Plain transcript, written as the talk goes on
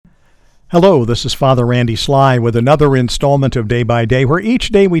Hello, this is Father Randy Sly with another installment of Day by Day, where each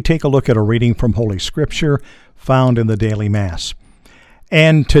day we take a look at a reading from Holy Scripture found in the daily Mass.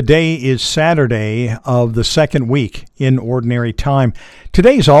 And today is Saturday of the second week in Ordinary Time.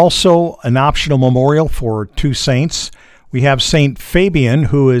 Today is also an optional memorial for two saints. We have Saint Fabian,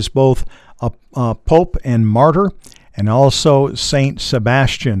 who is both a pope and martyr, and also Saint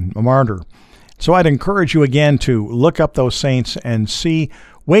Sebastian, a martyr. So I'd encourage you again to look up those saints and see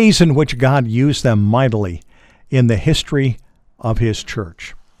ways in which God used them mightily in the history of His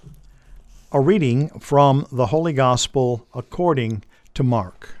church. A reading from the Holy Gospel according to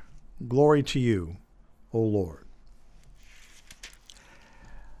Mark. Glory to you, O Lord.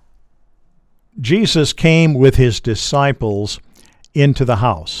 Jesus came with His disciples into the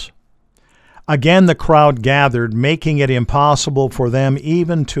house. Again the crowd gathered, making it impossible for them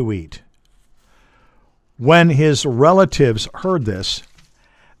even to eat. When His relatives heard this,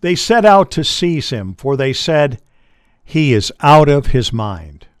 they set out to seize Him, for they said, "He is out of his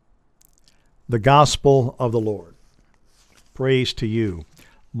mind." The Gospel of the Lord. Praise to you,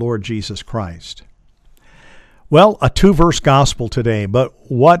 Lord Jesus Christ. Well, a two-verse gospel today, but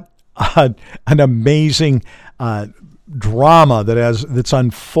what an amazing drama that's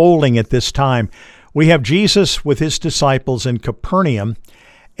unfolding at this time. We have Jesus with His disciples in Capernaum,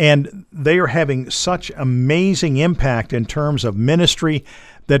 and they are having such amazing impact in terms of ministry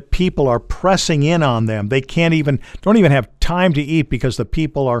that people are pressing in on them. They don't even have time to eat because the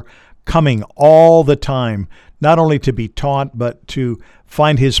people are coming all the time, not only to be taught, but to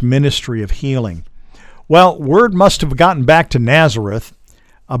find His ministry of healing. Well, word must have gotten back to Nazareth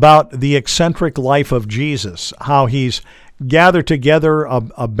about the eccentric life of Jesus, how He's gathered together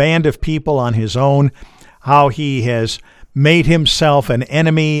a band of people on His own, how He has made Himself an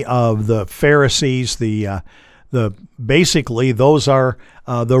enemy of the Pharisees. Basically, those are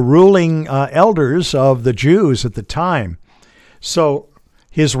the ruling elders of the Jews at the time. So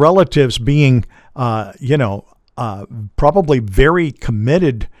His relatives, being probably very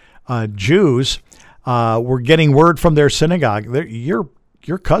committed Jews, were getting word from their synagogue,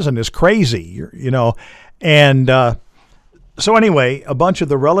 your cousin is crazy, and so anyway, a bunch of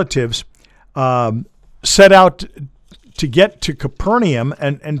the relatives set out to get to Capernaum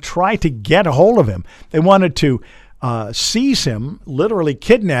and try to get a hold of Him. They wanted to seize Him, literally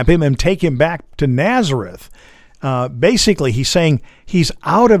kidnap Him, and take Him back to Nazareth. Basically, he's saying he's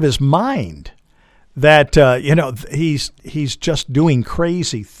out of his mind, that he's just doing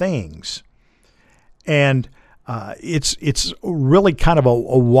crazy things, and it's really kind of a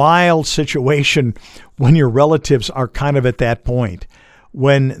wild situation when your relatives are kind of at that point,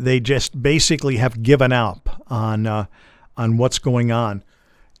 when they just basically have given up on what's going on.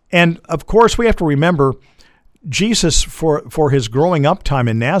 And of course, we have to remember Jesus, for His growing up time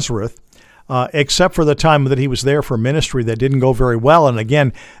in Nazareth, except for the time that He was there for ministry that didn't go very well. And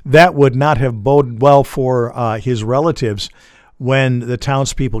again, that would not have boded well for His relatives when the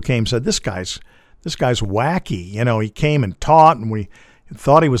townspeople came and said, this guy's wacky. He came and taught, and we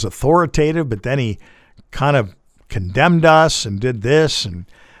thought he was authoritative, but then he kind of condemned us and did this. And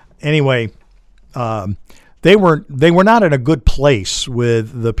anyway, they were not in a good place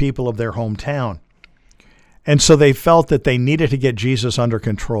with the people of their hometown. And so they felt that they needed to get Jesus under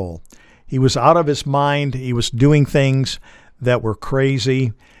control. He was out of his mind. He was doing things that were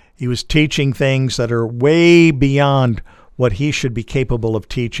crazy. He was teaching things that are way beyond what He should be capable of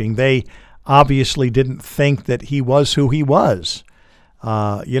teaching. They obviously didn't think that He was who He was.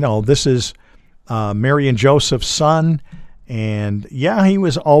 This is Mary and Joseph's son. And yeah, He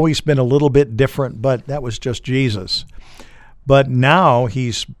was always been a little bit different, but that was just Jesus. But now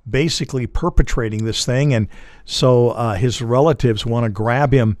He's basically perpetrating this thing, and so His relatives want to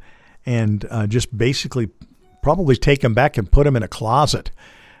grab Him and just basically probably take Him back and put Him in a closet.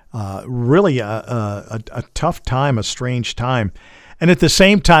 Really a tough time, a strange time. And at the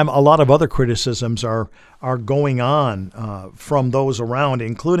same time, a lot of other criticisms are going on from those around,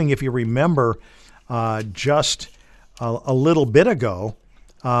 including, if you remember, just a little bit ago,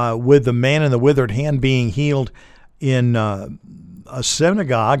 with the man in the withered hand being healed in a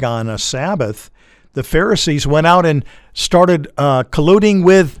synagogue on a Sabbath. The Pharisees went out and started colluding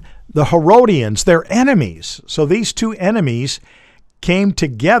with the Herodians, their enemies. So these two enemies came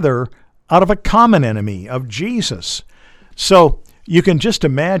together out of a common enemy of Jesus. So you can just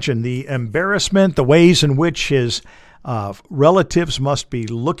imagine the embarrassment, the ways in which His relatives must be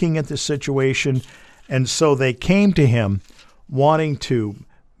looking at the situation. And so they came to Him wanting to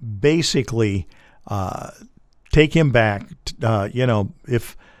basically take Him back.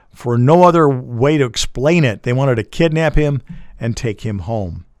 If for no other way to explain it, they wanted to kidnap Him and take Him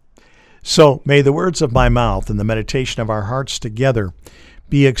home. So may the words of my mouth and the meditation of our hearts together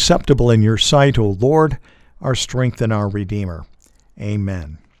be acceptable in your sight, O Lord, our strength and our Redeemer.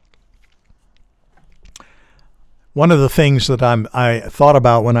 Amen. One of the things that I thought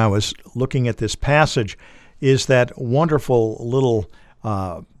about when I was looking at this passage is that wonderful little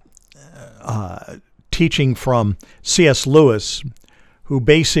teaching from C.S. Lewis, who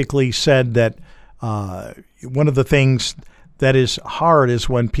basically said that one of the things that is hard is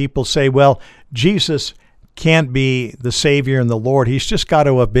when people say, well, Jesus can't be the Savior and the Lord. He's just got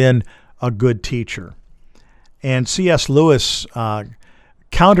to have been a good teacher. And C.S. Lewis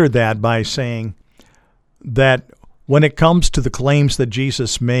countered that by saying that when it comes to the claims that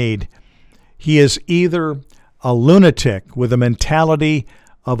Jesus made, he is either a lunatic with a mentality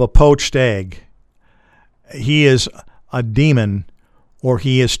of a poached egg, he is a demon, or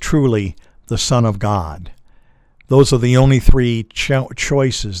he is truly the Son of God. Those are the only three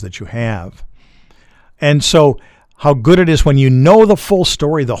choices that you have. And so how good it is when you know the full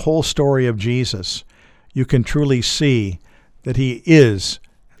story, the whole story of Jesus, you can truly see that he is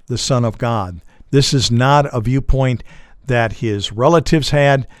the Son of God. This is not a viewpoint that his relatives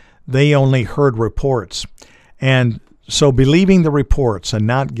had. They only heard reports. And so believing the reports and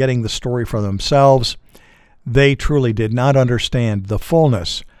not getting the story for themselves, they truly did not understand the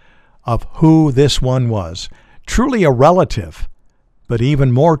fullness of who this one was. Truly a relative, but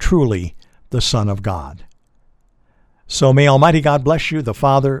even more truly the Son of God. So may Almighty God bless you, the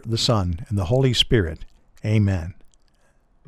Father, the Son, and the Holy Spirit. Amen.